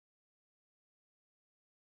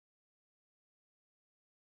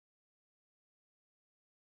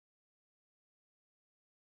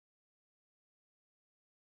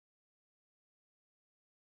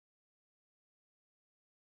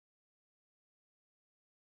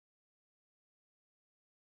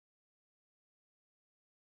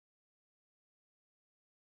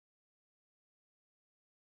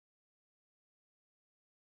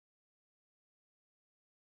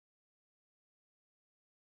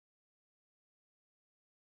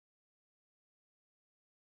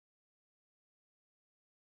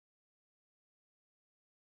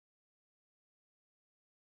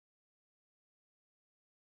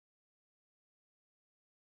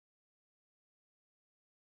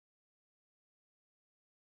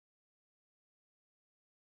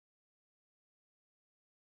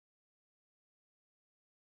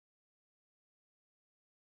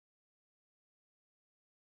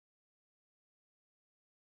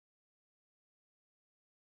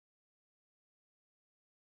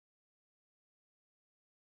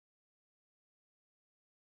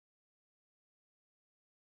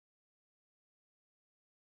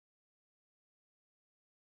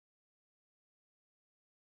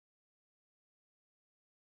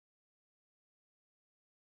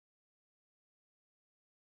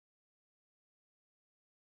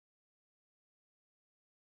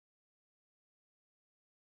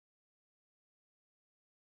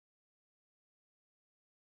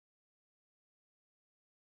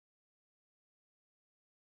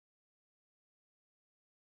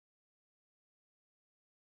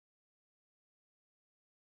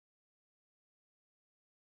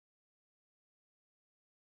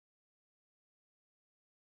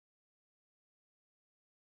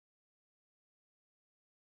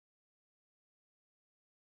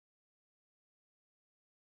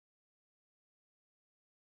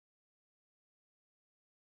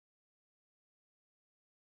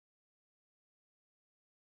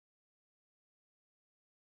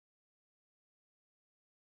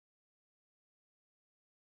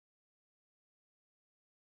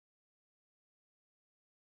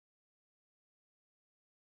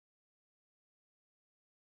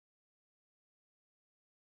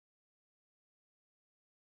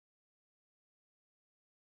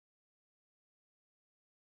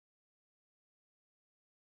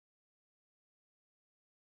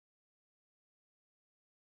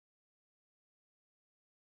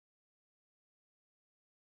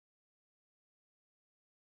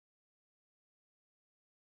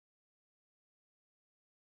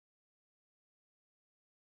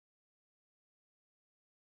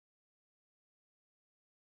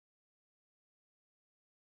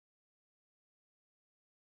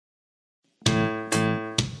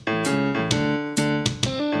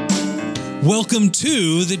Welcome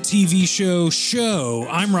to the TV show.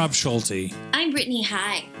 I'm Rob Schulte. I'm Brittany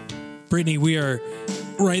High. Brittany, we are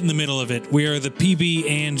right in the middle of it. We are the PB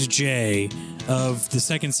and J of the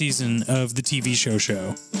second season of the TV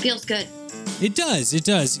show. Feels good. It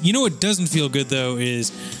does. You know what doesn't feel good, though,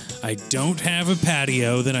 is I don't have a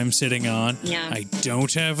patio that I'm sitting on. Yeah. I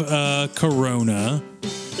don't have a Corona.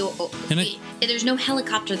 There's no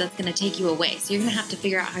helicopter that's going to take you away, so you're going to have to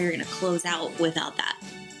figure out how you're going to close out without that.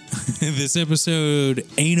 This episode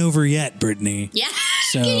ain't over yet, Brittany. Yeah.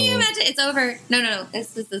 So, can you imagine? It's over. No.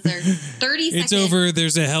 This is our 30 seconds. It's over.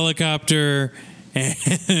 There's a helicopter,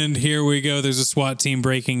 and here we go. There's a SWAT team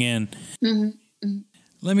breaking in. Mm-hmm.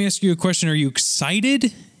 Let me ask you a question. Are you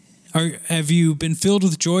excited? Have you been filled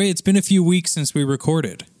with joy? It's been a few weeks since we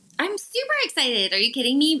recorded. I'm super excited. Are you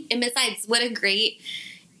kidding me? And besides, what a great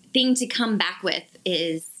thing to come back with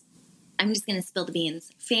is, I'm just going to spill the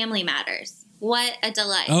beans, Family Matters. What a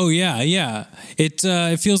delight. Oh, yeah. It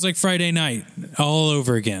feels like Friday night all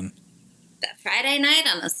over again. Friday night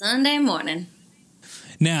on a Sunday morning.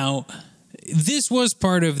 Now, this was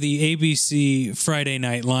part of the ABC Friday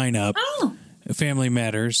night lineup. Oh. Family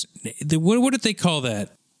Matters. What did they call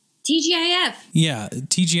that? TGIF. Yeah,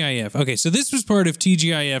 TGIF. Okay, so this was part of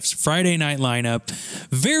TGIF's Friday night lineup.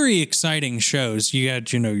 Very exciting shows. You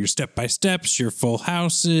got, your Step by Steps, your Full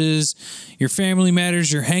Houses, your Family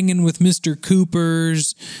Matters, your Hanging with Mr.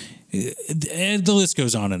 Coopers. And the list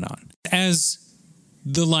goes on and on. As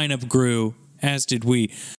the lineup grew, as did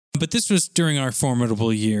we. But this was during our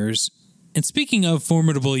formidable years. And speaking of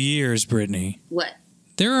formidable years, Brittany. What?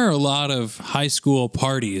 There are a lot of high school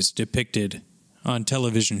parties depicted on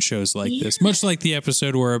television shows like this, much like the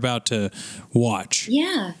episode we're about to watch.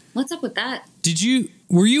 Yeah. What's up with that?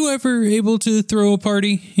 Were you ever able to throw a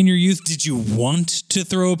party in your youth? Did you want to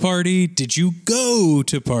throw a party? Did you go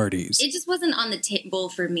to parties? It just wasn't on the table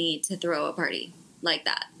for me to throw a party like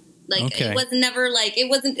that. Okay. It was never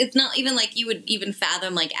it's not even like you would even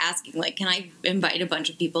fathom asking, can I invite a bunch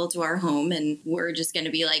of people to our home and we're just going to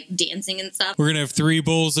be dancing and stuff? We're going to have 3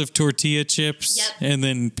 bowls of tortilla chips. Yep. And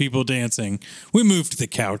then people dancing. We moved the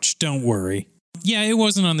couch. Don't worry. Yeah, it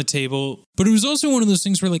wasn't on the table, but it was also one of those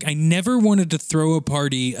things where I never wanted to throw a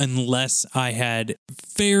party unless I had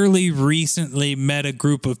fairly recently met a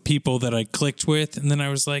group of people that I clicked with. And then I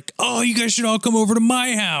was like, oh, you guys should all come over to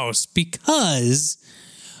my house because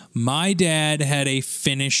my dad had a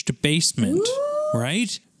finished basement,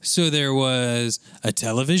 right? So there was a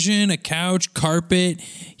television, a couch, carpet.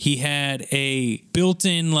 He had a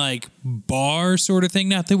built-in bar sort of thing.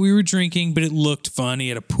 Not that we were drinking, but it looked fun. He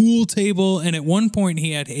had a pool table. And at one point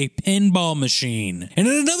he had a pinball machine. And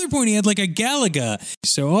at another point he had a Galaga.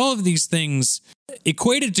 So all of these things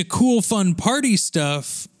equated to cool, fun party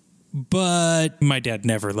stuff. But my dad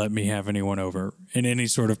never let me have anyone over in any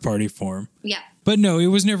sort of party form. Yeah. But no, it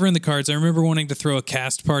was never in the cards. I remember wanting to throw a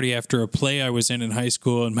cast party after a play I was in high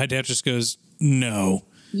school, and my dad just goes, no.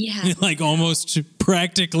 Yeah. Almost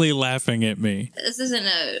practically laughing at me. This isn't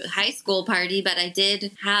a high school party, but I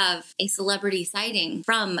did have a celebrity sighting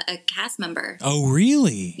from a cast member. Oh,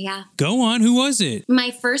 really? Yeah. Go on. Who was it? My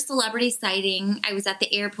first celebrity sighting, I was at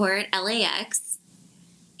the airport, LAX,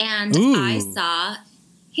 and Ooh. I saw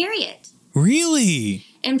Harriet. Really?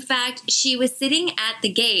 In fact, she was sitting at the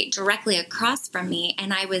gate directly across from me,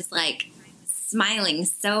 and I was smiling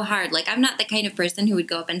so hard. I'm not the kind of person who would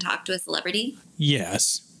go up and talk to a celebrity.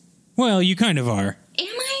 Yes. Well, you kind of are. Am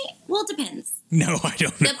I? Well, it depends. No, I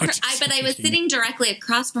don't know. But I was sitting directly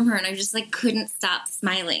across from her, and I just couldn't stop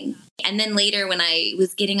smiling. And then later, when I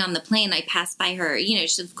was getting on the plane, I passed by her.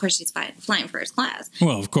 Of course, she's flying first class.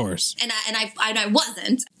 Well, of course. And I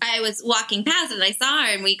wasn't. I was walking past, and I saw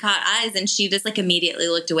her, and we caught eyes, and she just immediately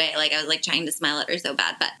looked away. I was trying to smile at her so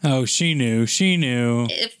bad, but oh, she knew.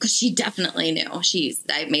 Because she definitely knew.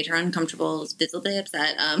 I made her uncomfortable. Was visibly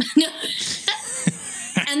upset.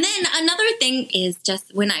 And then another thing is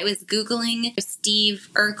just when I was Googling Steve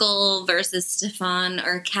Urkel versus Stefan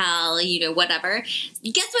Urkel, whatever.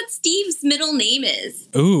 Guess what Steve's middle name is?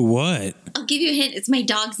 Ooh, what? I'll give you a hint. It's my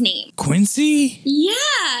dog's name. Quincy?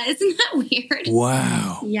 Yeah. Isn't that weird?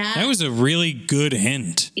 Wow. Yeah. That was a really good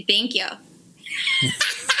hint. Thank you.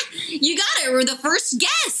 You got it. We're the first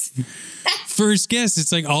guess. First guess.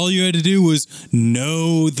 It's all you had to do was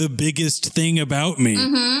know the biggest thing about me.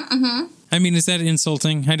 Mm-hmm, mm-hmm. I mean, is that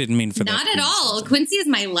insulting? I didn't mean for that. Not at all. Quincy is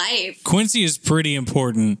my life. Quincy is pretty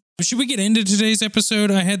important. Should we get into today's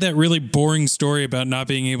episode? I had that really boring story about not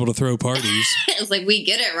being able to throw parties. It was we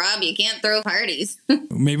get it, Rob. You can't throw parties.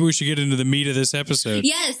 Maybe we should get into the meat of this episode.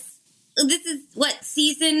 Yes. This is,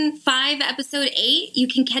 season 5, episode 8? You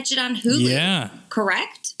can catch it on Hulu. Yeah.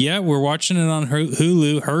 Correct? Yeah, we're watching it on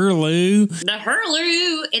Hulu. Hurlu. The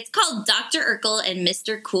Hurlu. It's called Dr. Urkel and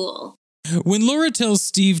Mr. Cool. When Laura tells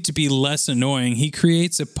Steve to be less annoying, he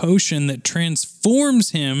creates a potion that transforms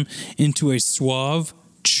him into a suave,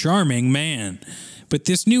 charming man. But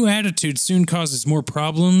this new attitude soon causes more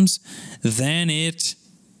problems than it... ...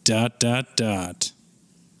 I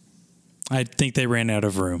think they ran out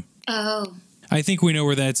of room. Oh. I think we know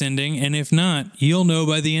where that's ending, and if not, you'll know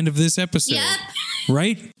by the end of this episode. Yep.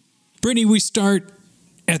 Right? Brittany, we start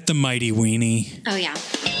at the Mighty Weenie. Oh, yeah.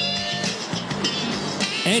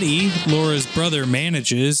 Eddie, Laura's brother,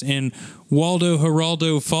 manages, and Waldo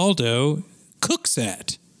Geraldo Faldo cooks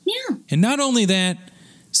at. Yeah. And not only that,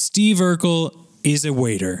 Steve Urkel is a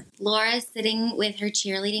waiter. Laura's sitting with her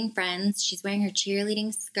cheerleading friends. She's wearing her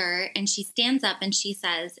cheerleading skirt, and she stands up and she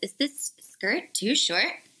says, "Is this skirt too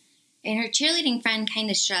short?" And her cheerleading friend kind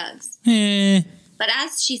of shrugs. But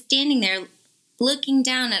as she's standing there looking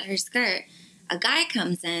down at her skirt, a guy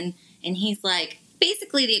comes in, and he's like,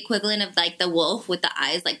 basically the equivalent of like the wolf with the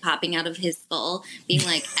eyes like popping out of his skull, being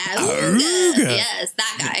like, "Auga." Yes,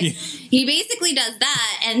 that guy. He basically does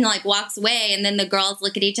that and like walks away, and then the girls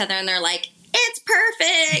look at each other and they're like, "It's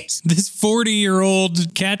perfect." This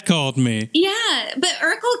 40-year-old cat called me. Yeah, but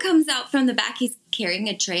Urkel comes out from the back. He's carrying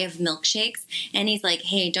a tray of milkshakes, and he's like,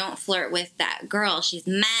 "Hey, don't flirt with that girl. She's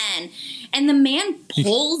mine." And the man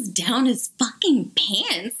pulls down his fucking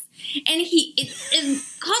pants, and he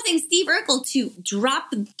is causing Steve Urkel to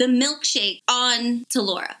drop the milkshake on to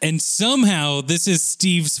Laura. And somehow this is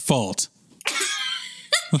Steve's fault.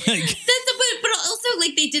 But also,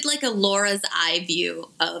 like, they did, like, a Laura's eye view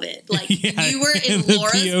of it. Like, Yeah, you were in the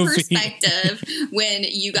Laura's POV. perspective when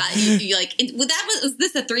you got, you like, was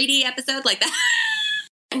this a 3D episode like that?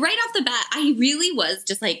 Right off the bat, I really was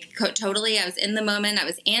just, like, totally, I was in the moment. I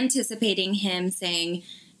was anticipating him saying,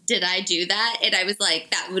 "Did I do that?" And I was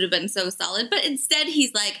like, that would have been so solid. But instead,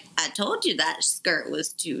 he's like, "I told you that skirt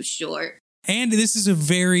was too short." And this is a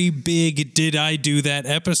very big "did I do that"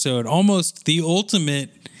 episode. Almost the ultimate,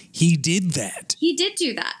 he did that. He did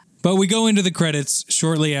do that. But we go into the credits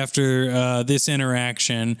shortly after this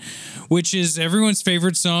interaction, which is everyone's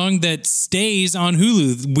favorite song that stays on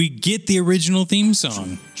Hulu. We get the original theme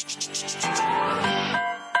song.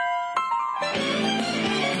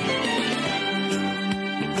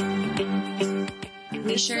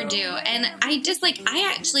 We sure do. And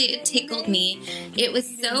it tickled me. It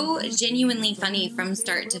was so genuinely funny from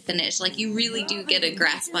start to finish. Like, you really do get a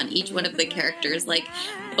grasp on each one of the characters. Like,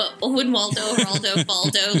 but when Waldo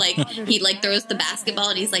Faldo, like, he, like, throws the basketball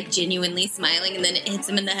and he's, like, genuinely smiling and then it hits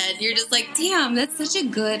him in the head. You're just like, damn, that's such a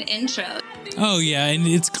good intro. Oh, yeah, and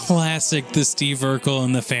it's classic, the Steve Urkel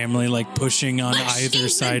and the family, like, pushing on either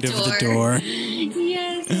side of the door.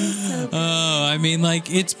 Yes. So Oh, I mean,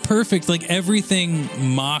 like, it's perfect. Like, everything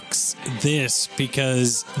mocks this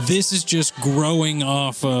because this is just growing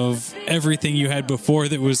off of everything you had before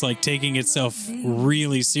that was, like, taking itself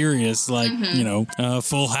really serious, like,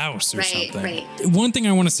 Full House or something. Right. One thing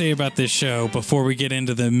I want to say about this show before we get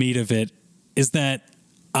into the meat of it is that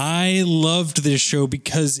I loved this show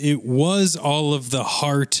because it was all of the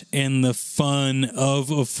heart and the fun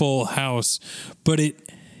of a Full House, but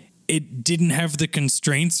it didn't have the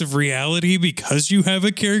constraints of reality because you have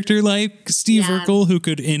a character like Steve Urkel who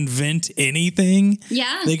could invent anything.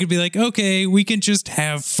 Yeah. They could be like, okay, we can just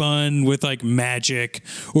have fun with like magic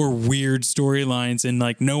or weird storylines and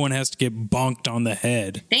like no one has to get bonked on the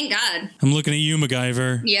head. Thank God. I'm looking at you,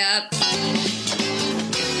 MacGyver. Yep.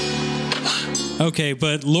 Okay,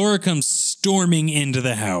 but Laura comes storming into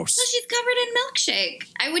the house. So she's covered in milkshake.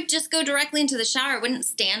 I would just go directly into the shower. I wouldn't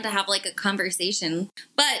stand to have like a conversation.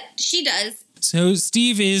 But she does. So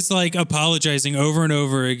Steve is like apologizing over and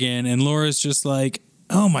over again. And Laura's just like,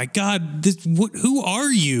 oh my God, who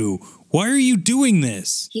are you? Why are you doing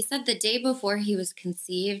this? He said the day before he was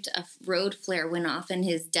conceived, a road flare went off in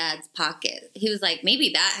his dad's pocket. He was like, maybe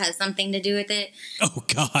that has something to do with it. Oh,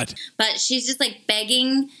 God. But she's just like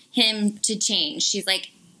begging him to change. She's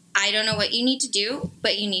like, I don't know what you need to do,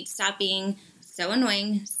 but you need to stop being so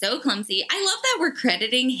annoying, so clumsy. I love that we're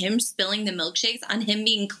crediting him spilling the milkshakes on him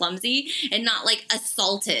being clumsy and not like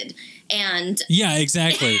assaulted. And yeah,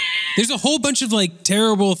 exactly. There's a whole bunch of like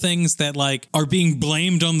terrible things that like are being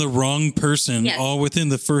blamed on the wrong person all within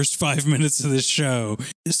the first 5 minutes of the show.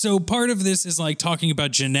 So part of this is like talking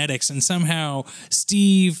about genetics, and somehow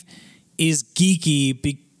Steve is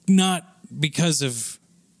geeky, not because of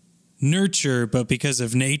nurture, but because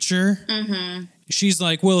of nature. Mm-hmm. she's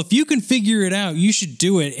like, well, if you can figure it out, you should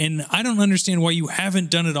do it. And I don't understand why you haven't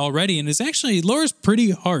done it already. And it's actually, Laura's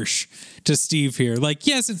pretty harsh to Steve here. Like,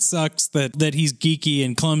 yes, it sucks that he's geeky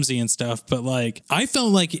and clumsy and stuff. But like, I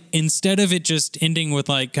felt like instead of it just ending with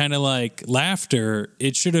like kind of like laughter,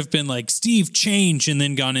 it should have been like, Steve, change, and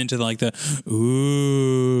then gone into like the,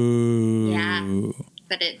 ooh. Yeah.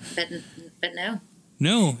 But no.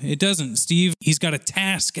 No, it doesn't. Steve, he's got a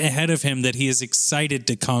task ahead of him that he is excited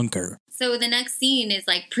to conquer. So the next scene is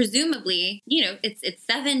like, presumably, you know, it's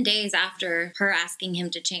 7 days after her asking him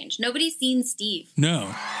to change. Nobody's seen Steve.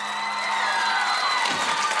 No.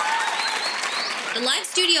 The live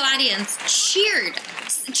studio audience cheered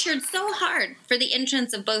so hard for the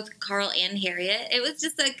entrance of both Carl and Harriet. It was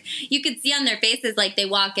just like, you could see on their faces, like they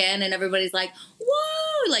walk in and everybody's like,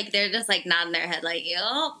 whoa, like they're just like nodding their head like,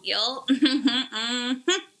 yup.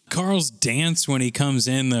 Carl's dance when he comes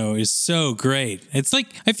in, though, is so great. It's like,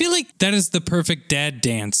 I feel like that is the perfect dad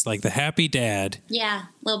dance, like the happy dad. Yeah,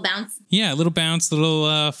 little bounce. Yeah, little bounce,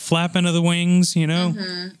 little flapping of the wings, you know?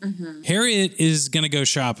 Harriet is going to go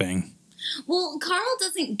shopping. Well, Carl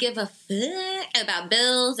doesn't give a fuck about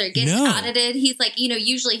bills or getting audited. He's like, you know,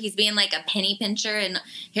 usually he's being like a penny pincher, and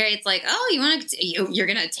Harriet's like, oh, you're going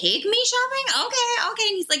to take me shopping? Okay.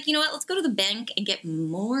 And he's like, you know what? Let's go to the bank and get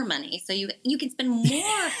more money so you can spend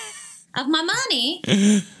more of my money.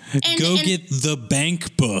 Go get the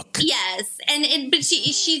bank book. Yes. But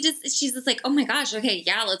she's just like, oh my gosh. Okay.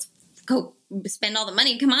 Yeah. Let's go spend all the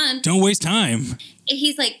money. Come on. Don't waste time.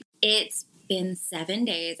 He's like, it's been 7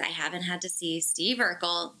 days. I haven't had to see Steve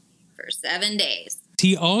Urkel for 7 days.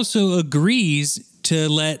 He also agrees to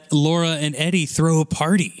let Laura and Eddie throw a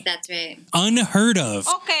party. That's right. Unheard of.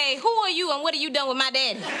 Okay, who are you and what have you done with my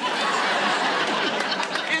daddy?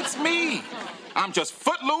 It's me. I'm just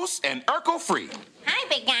footloose and Urkel free. Hi,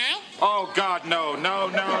 big guy. Oh, God, no.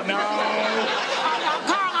 Carl,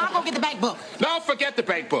 I'll go get the bank book. No, forget the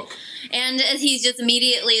bank book. And he's just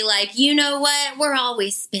immediately like, you know what? We're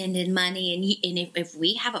always spending money. And if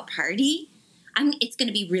we have a party, it's going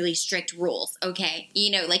to be really strict rules, okay?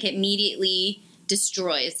 You know, like immediately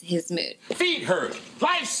destroys his mood. Feed her.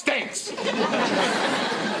 Life stinks.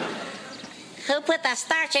 Who put the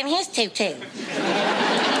starch in his tutu?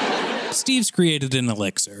 Steve's created an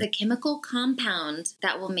elixir. The chemical compound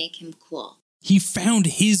that will make him cool. He found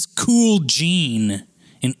his cool gene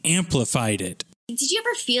and amplified it. Did you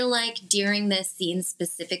ever feel like during this scene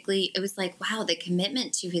specifically, it was like, wow, the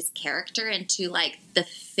commitment to his character and to like the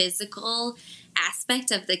physical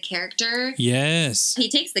aspect of the character? Yes. He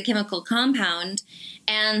takes the chemical compound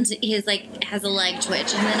and he's like has a leg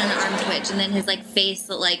twitch and then an arm twitch and then his like face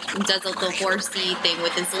like does like the horsey thing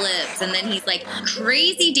with his lips and then he's like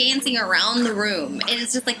crazy dancing around the room and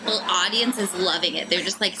it's just like the audience is loving it. They're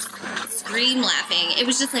just like scream laughing. It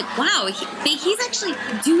was just like, wow, he's actually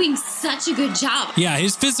doing such a good job. Yeah,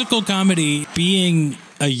 his physical comedy, being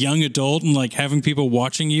a young adult and like having people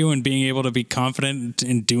watching you and being able to be confident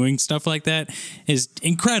in doing stuff like that is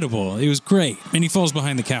incredible. It was great. And he falls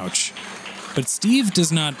behind the couch. But Steve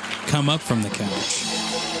does not come up from the couch.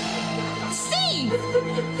 Steve!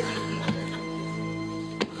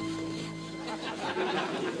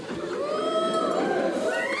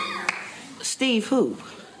 Steve who?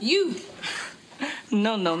 You.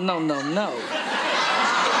 No.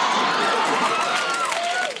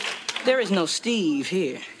 There is no Steve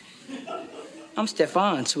here. I'm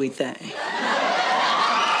Stefan, sweet thing.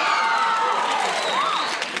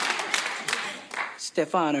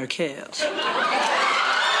 Stefan Urkel.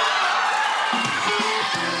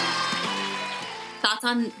 Thoughts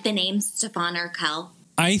on the name Stefan Urkel?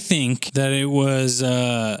 I think that it was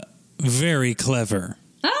very clever.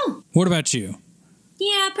 Oh. What about you?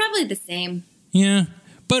 Yeah, probably the same. Yeah.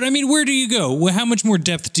 But, I mean, where do you go? Well, how much more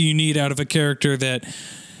depth do you need out of a character that...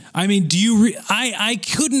 I mean, do you... I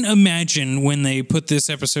couldn't imagine when they put this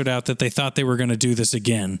episode out that they thought they were going to do this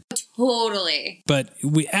again. Totally. But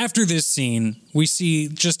after this scene, we see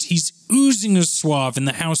just he's oozing a suave and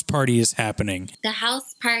the house party is happening. The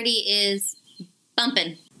house party is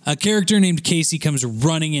bumping. A character named Casey comes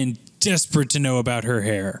running in, desperate to know about her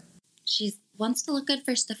hair. She wants to look good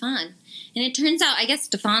for Stefan. And it turns out, I guess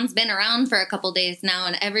Stefan's been around for a couple days now,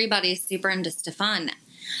 and everybody's super into Stefan now.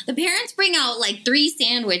 The parents bring out like 3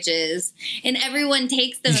 sandwiches, and everyone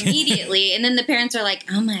takes them immediately. And then the parents are like,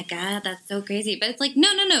 oh my God, that's so crazy. But it's like,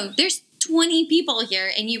 no. There's 20 people here,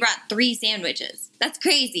 and you brought 3 sandwiches. That's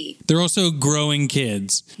crazy. They're also growing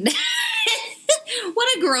kids.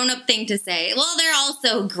 What a grown-up thing to say. Well, they're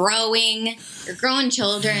also growing. They're growing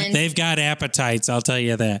children. They've got appetites, I'll tell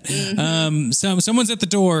you that. Mm-hmm. Someone's at the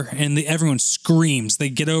door, and everyone screams. They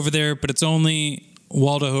get over there, but it's only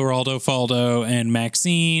Waldo, Geraldo, Faldo, and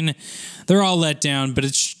Maxine. They're all let down, but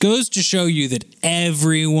it goes to show you that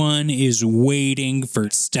everyone is waiting for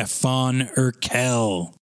Stefan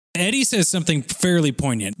Urkel. Eddie says something fairly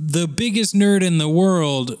poignant. The biggest nerd in the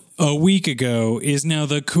world a week ago is now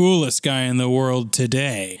the coolest guy in the world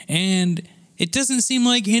today. And it doesn't seem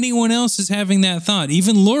like anyone else is having that thought.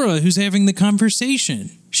 Even Laura, who's having the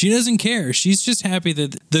conversation. She doesn't care. She's just happy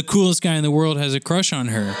that the coolest guy in the world has a crush on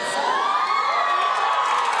her.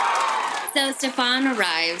 So Stefan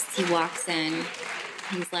arrives. He walks in.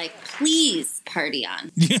 He's like, please party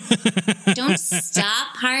on. Don't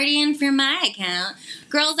stop partying for my account.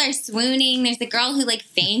 Girls are swooning. There's a girl who like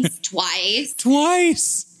faints twice.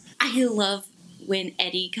 Twice. I love when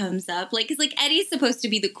Eddie comes up. Like, 'cause like Eddie's supposed to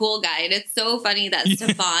be the cool guy. And it's so funny that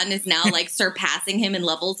Stefan is now like surpassing him in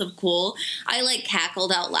levels of cool. I like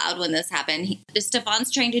cackled out loud when this happened.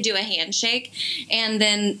 Stefan's trying to do a handshake. And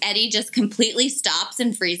then Eddie just completely stops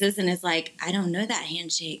and freezes and is like, I don't know that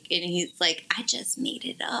handshake. And he's like, I just made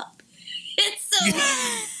it up. It's so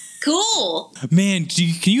cool. Man,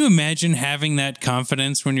 can you imagine having that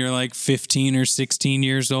confidence when you're like 15 or 16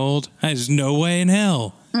 years old? There's no way in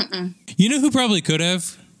hell. Mm-mm. You know who probably could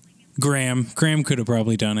have? Graham. Graham could have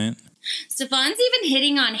probably done it. Stefan's even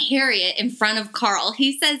hitting on Harriet in front of Carl.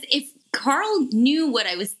 He says, if Carl knew what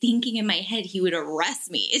I was thinking in my head, he would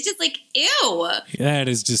arrest me. It's just like, ew. That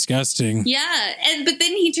is disgusting. Yeah. But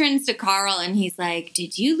then he turns to Carl and he's like,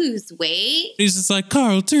 did you lose weight? He's just like,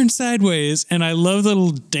 Carl, turn sideways. And I love the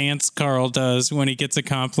little dance Carl does when he gets a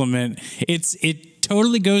compliment. It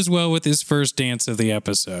totally goes well with his first dance of the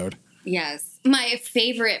episode. Yes. My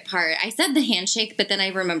favorite part, I said the handshake, but then I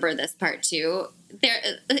remember this part too.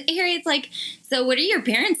 Harriet's like, so what do your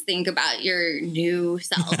parents think about your new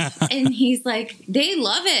self? And he's like, they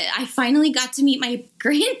love it. I finally got to meet my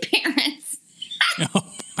grandparents.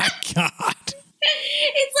 Oh my God.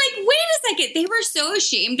 It's like, wait a second. They were so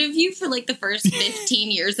ashamed of you for like the first 15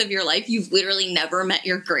 years of your life. You've literally never met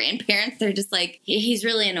your grandparents. They're just like, he's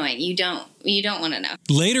really annoying. You don't want to know.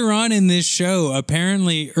 Later on in this show,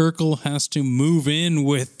 apparently Urkel has to move in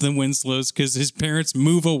with the Winslows because his parents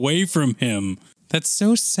move away from him. That's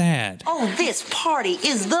so sad. Oh, this party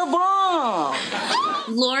is the bomb.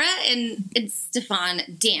 Laura and Stefan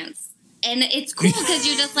dance. And it's cool because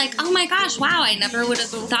you're just like, oh my gosh, wow, I never would have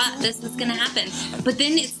thought this was going to happen. But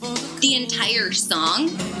then it's the entire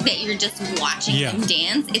song that you're just watching them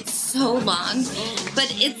dance. It's so long.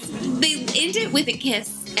 But they end it with a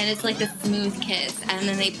kiss. And it's like a smooth kiss. And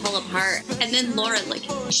then they pull apart. And then Laura like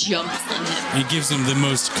jumps on him. It gives him the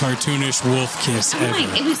most cartoonish wolf kiss ever.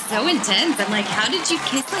 It was so intense. I'm like, how did you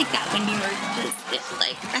kiss like that when you were just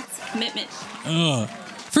like, that's commitment.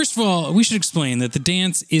 First of all, we should explain that the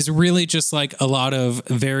dance is really just like a lot of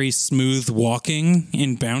very smooth walking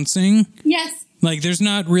and bouncing. Yes. Like there's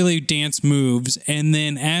not really dance moves. And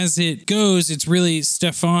then as it goes, it's really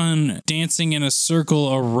Stefan dancing in a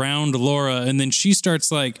circle around Laura. And then she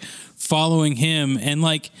starts like following him. And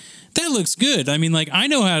like, that looks good. I mean, like I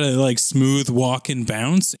know how to like smooth walk and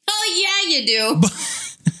bounce. Oh, yeah, you do.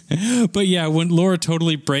 But yeah, when Laura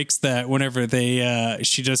totally breaks that whenever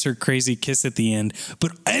she does her crazy kiss at the end.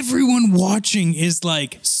 But everyone watching is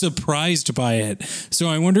like surprised by it. So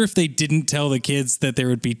I wonder if they didn't tell the kids that there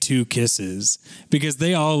would be 2 kisses because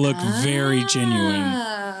they all look very genuine.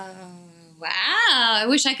 Wow. I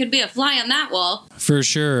wish I could be a fly on that wall. For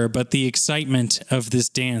sure. But the excitement of this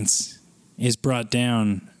dance is brought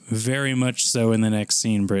down very much so in the next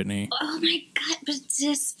scene, Brittany. Oh my God, but it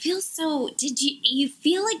just feels so... Did you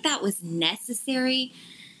feel like that was necessary?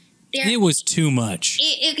 It was too much.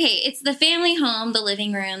 It's the family home, the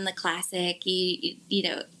living room, the classic. You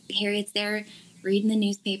know, Harriet's there reading the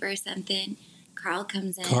newspaper or something. Carl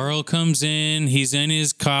comes in. He's in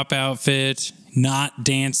his cop outfit, not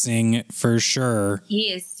dancing for sure.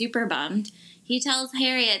 He is super bummed. He tells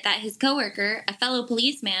Harriet that his coworker, a fellow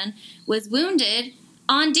policeman, was wounded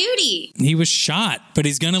on duty. He was shot, but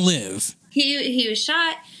he's gonna live. He was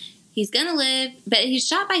shot. He's gonna live, but he's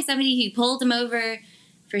shot by somebody who pulled him over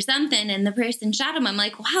for something, and the person shot him. I'm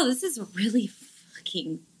like, wow, this is really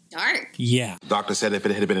fucking dark. Yeah. Doctor said if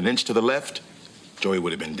it had been an inch to the left, Joey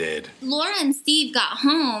would have been dead. Laura and Steve got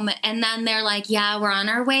home, and then they're like, yeah, we're on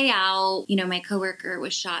our way out. You know, my coworker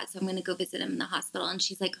was shot, so I'm gonna go visit him in the hospital. And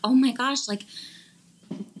she's like, oh my gosh, like,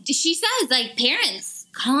 she says, like, parents,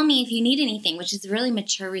 call me if you need anything, which is a really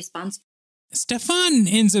mature response. Stefan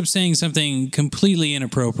ends up saying something completely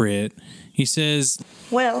inappropriate. He says,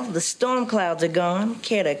 well, the storm clouds are gone.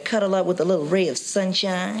 Care to cuddle up with a little ray of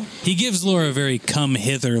sunshine? He gives Laura a very come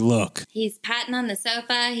hither look. He's patting on the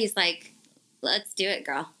sofa. He's like, let's do it,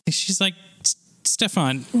 girl. She's like,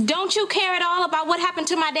 Stefan. Don't you care at all about what happened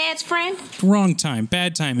to my dad's friend? Wrong time.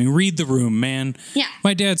 Bad timing. Read the room, man. Yeah.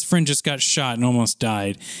 My dad's friend just got shot and almost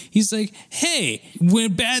died. He's like, hey,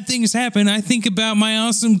 when bad things happen, I think about my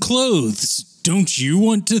awesome clothes. Don't you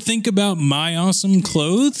want to think about my awesome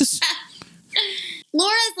clothes?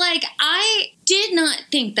 Laura's like, I did not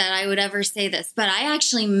think that I would ever say this, but I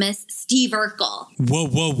actually miss Steve Urkel.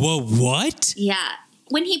 Whoa, what? Yeah.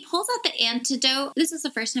 When he pulls out the antidote, this is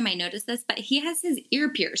the first time I noticed this, but he has his ear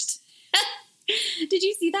pierced. Did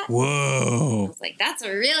you see that? Whoa. I was like, that's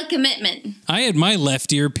a real commitment. I had my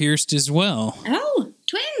left ear pierced as well. Oh,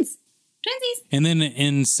 twins. Twinsies. And then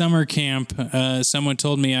in summer camp, someone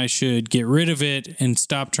told me I should get rid of it and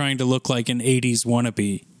stop trying to look like an 80s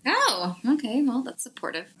wannabe. Oh, okay. Well, that's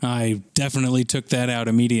supportive. I definitely took that out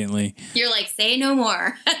immediately. You're like, say no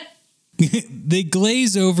more. They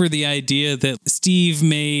glaze over the idea that Steve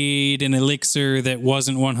made an elixir that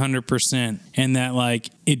wasn't 100% and that, like,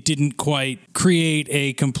 it didn't quite create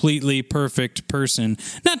a completely perfect person.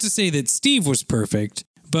 Not to say that Steve was perfect,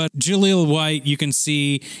 but Jaleel White, you can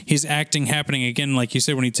see his acting happening again, like you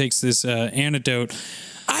said, when he takes this antidote.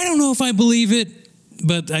 I don't know if I believe it,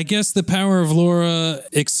 but I guess the power of Laura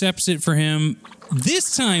accepts it for him.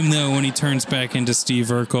 This time, though, when he turns back into Steve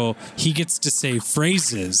Urkel, he gets to say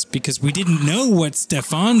phrases because we didn't know what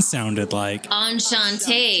Stefan sounded like.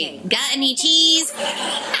 Enchante. Got any cheese?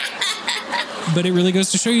 But it really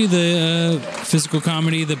goes to show you the physical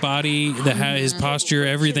comedy, the body, his posture,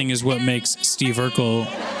 everything is what makes Steve Urkel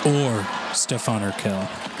or Stefan Urkel.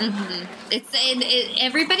 Mm-hmm.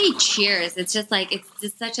 Everybody cheers. It's just like, it's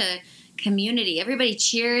just such a community. Everybody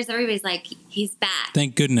cheers. Everybody's like, he's back.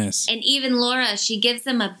 Thank goodness. And even Laura, she gives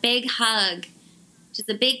him a big hug. Just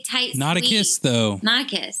a big, tight Not squeeze. a kiss, though. Not a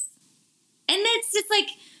kiss. And it's just like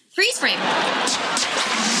freeze frame.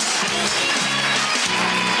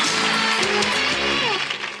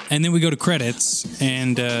 And then we go to credits,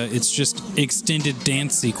 and it's just extended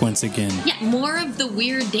dance sequence again. Yeah, more of the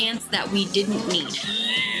weird dance that we didn't need.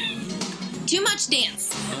 Too much dance.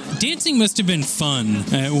 Dancing must have been fun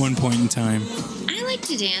at one point in time. I like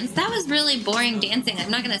to dance. That was really boring dancing.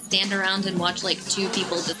 I'm not going to stand around and watch like two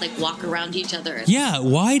people just like walk around each other. Yeah,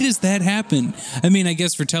 why does that happen? I mean, I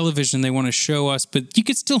guess for television they want to show us, but you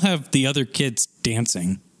could still have the other kids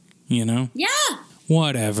dancing, you know? Yeah.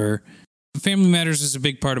 Whatever. Family Matters is a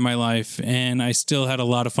big part of my life, and I still had a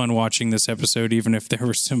lot of fun watching this episode, even if there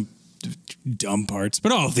were some dumb parts.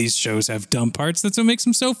 But all of these shows have dumb parts. That's what makes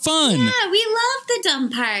them so fun. Yeah, we love the dumb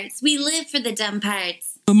parts. We live for the dumb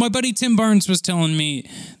parts. My buddy Tim Barnes was telling me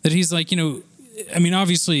that he's like, you know, I mean,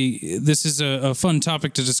 obviously this is a fun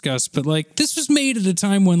topic to discuss, but like this was made at a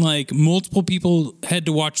time when like multiple people had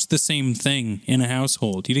to watch the same thing in a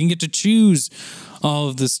household. You didn't get to choose all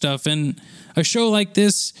of this stuff. And a show like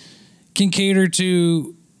this can cater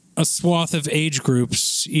to a swath of age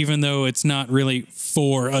groups, even though it's not really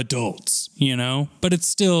for adults, you know? But it's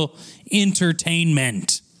still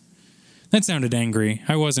entertainment. That sounded angry.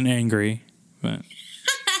 I wasn't angry, but...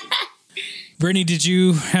 Brittany, did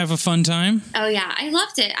you have a fun time? Oh, yeah. I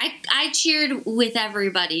loved it. I cheered with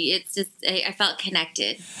everybody. It's just, I felt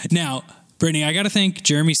connected. Now, Brittany, I got to thank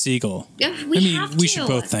Jeremy Siegel. We should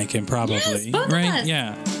both thank him, probably. Yes, both right? of us.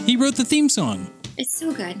 Yeah. He wrote the theme song. It's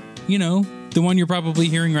so good. You know, the one you're probably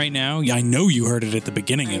hearing right now. Yeah, I know you heard it at the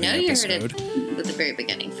beginning of the episode. I know you heard it at the very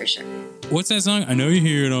beginning, for sure. What's that song? I know you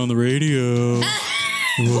hear it on the radio.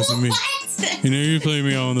 It wasn't me. What? I know you play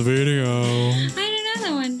me on the video. I don't know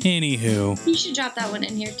that one. Anywho. You should drop that one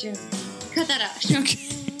in here, too. Cut that out. Okay.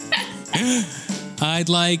 I'd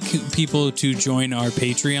like people to join our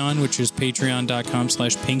Patreon, which is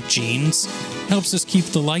patreon.com/pinkjeans. Helps us keep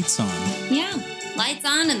the lights on. Yeah. Lights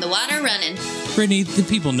on and the water running. Brittany, the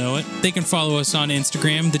people know it. They can follow us on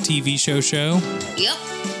Instagram, the TV show. Yep.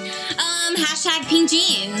 Hashtag pink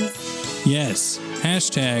jeans. Yes.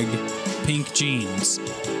 Hashtag pink jeans.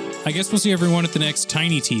 I guess we'll see everyone at the next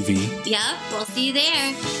Tiny TV. Yep. We'll see you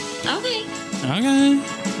there. Okay. Okay.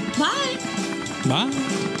 Bye. Bye.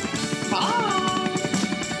 Bye.